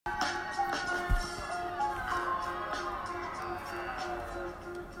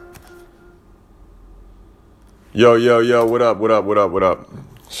Yo, yo, yo, what up, what up, what up, what up?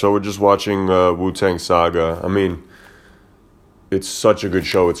 So we're just watching Wu-Tang Saga. I mean, it's such a good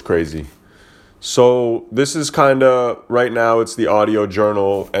show, it's crazy. So this is kind of, right now, it's the audio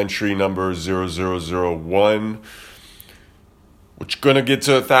journal entry number 0001. We're going to get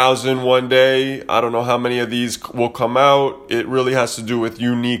to 1,000 one day. I don't know how many of these will come out. It really has to do with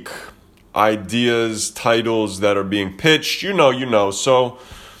unique ideas, titles that are being pitched. You know. So...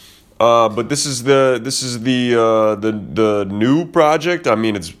 but this is the new project. I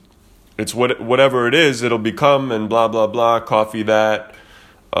mean, it's whatever it is, it'll become, and blah blah blah. Coffee that.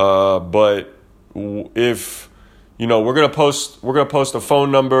 But if we're gonna post a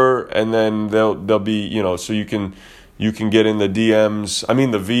phone number, and then they'll be so you can get in the DMs. I mean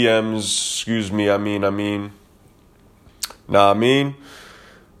the VMs. Excuse me.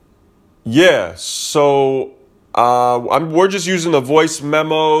 Yeah. So. We're just using the voice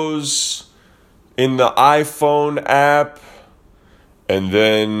memos in the iPhone app, and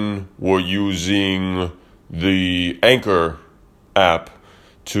then we're using the Anchor app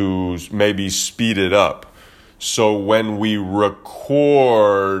to maybe speed it up. So when we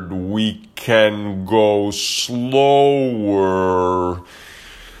record, we can go slower.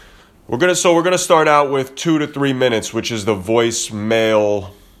 We're gonna start out with 2 to 3 minutes, which is the voicemail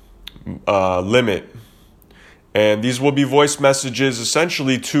limit. And these will be voice messages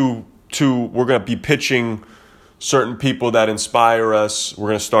essentially to we're going to be pitching certain people that inspire us. We're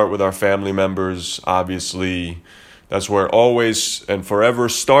going to start with our family members, obviously. That's where always and forever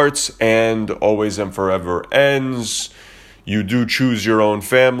starts and always and forever ends. You do choose your own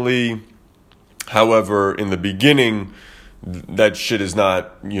family. However, in the beginning, that shit is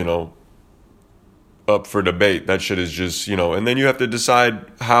not, up for debate. That shit is just, and then you have to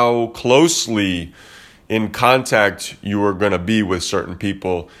decide how closely in contact you are going to be with certain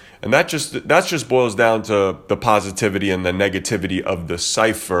people, and that just boils down to the positivity and the negativity of the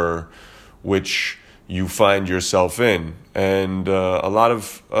cipher which you find yourself in. And a lot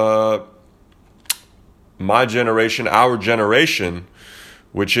of my generation, our generation,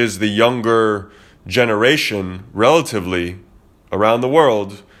 which is the younger generation relatively around the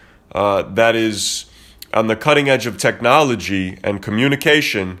world, that is on the cutting edge of technology and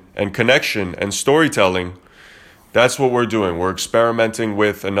communication and connection and storytelling. That's what we're doing. We're experimenting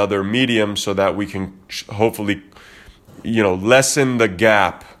with another medium so that we can hopefully, lessen the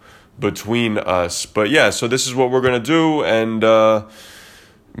gap between us. But yeah, so this is what we're going to do. And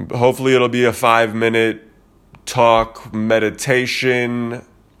hopefully it'll be a 5-minute talk meditation,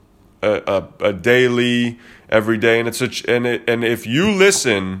 a daily, every day. And and if you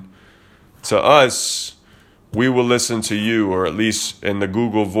listen to us, we will listen to you, or at least in the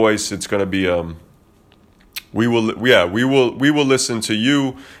Google Voice, it's going to be we will listen to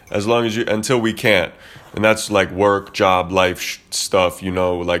you as long as until we can't, and that's like work, job, life stuff,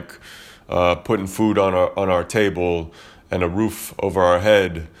 like putting food on our table and a roof over our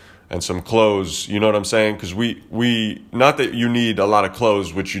head and some clothes. You know what I'm saying? Because we not that you need a lot of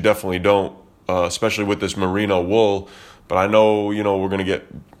clothes, which you definitely don't, especially with this merino wool. But I know we're gonna get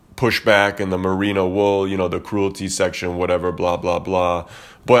pushback in the merino wool, the cruelty section, whatever, blah, blah, blah.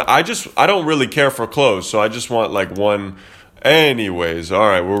 But I don't really care for clothes, so I just want like one. Anyways, all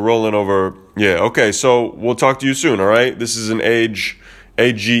right, we're rolling over. Yeah, okay, so we'll talk to you soon, all right? This is an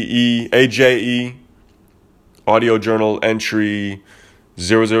AJE, audio journal entry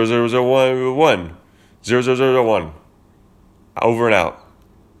 00001. Over and out.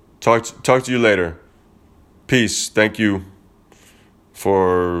 Talk to you later. Peace. Thank you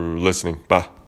for listening. Bye.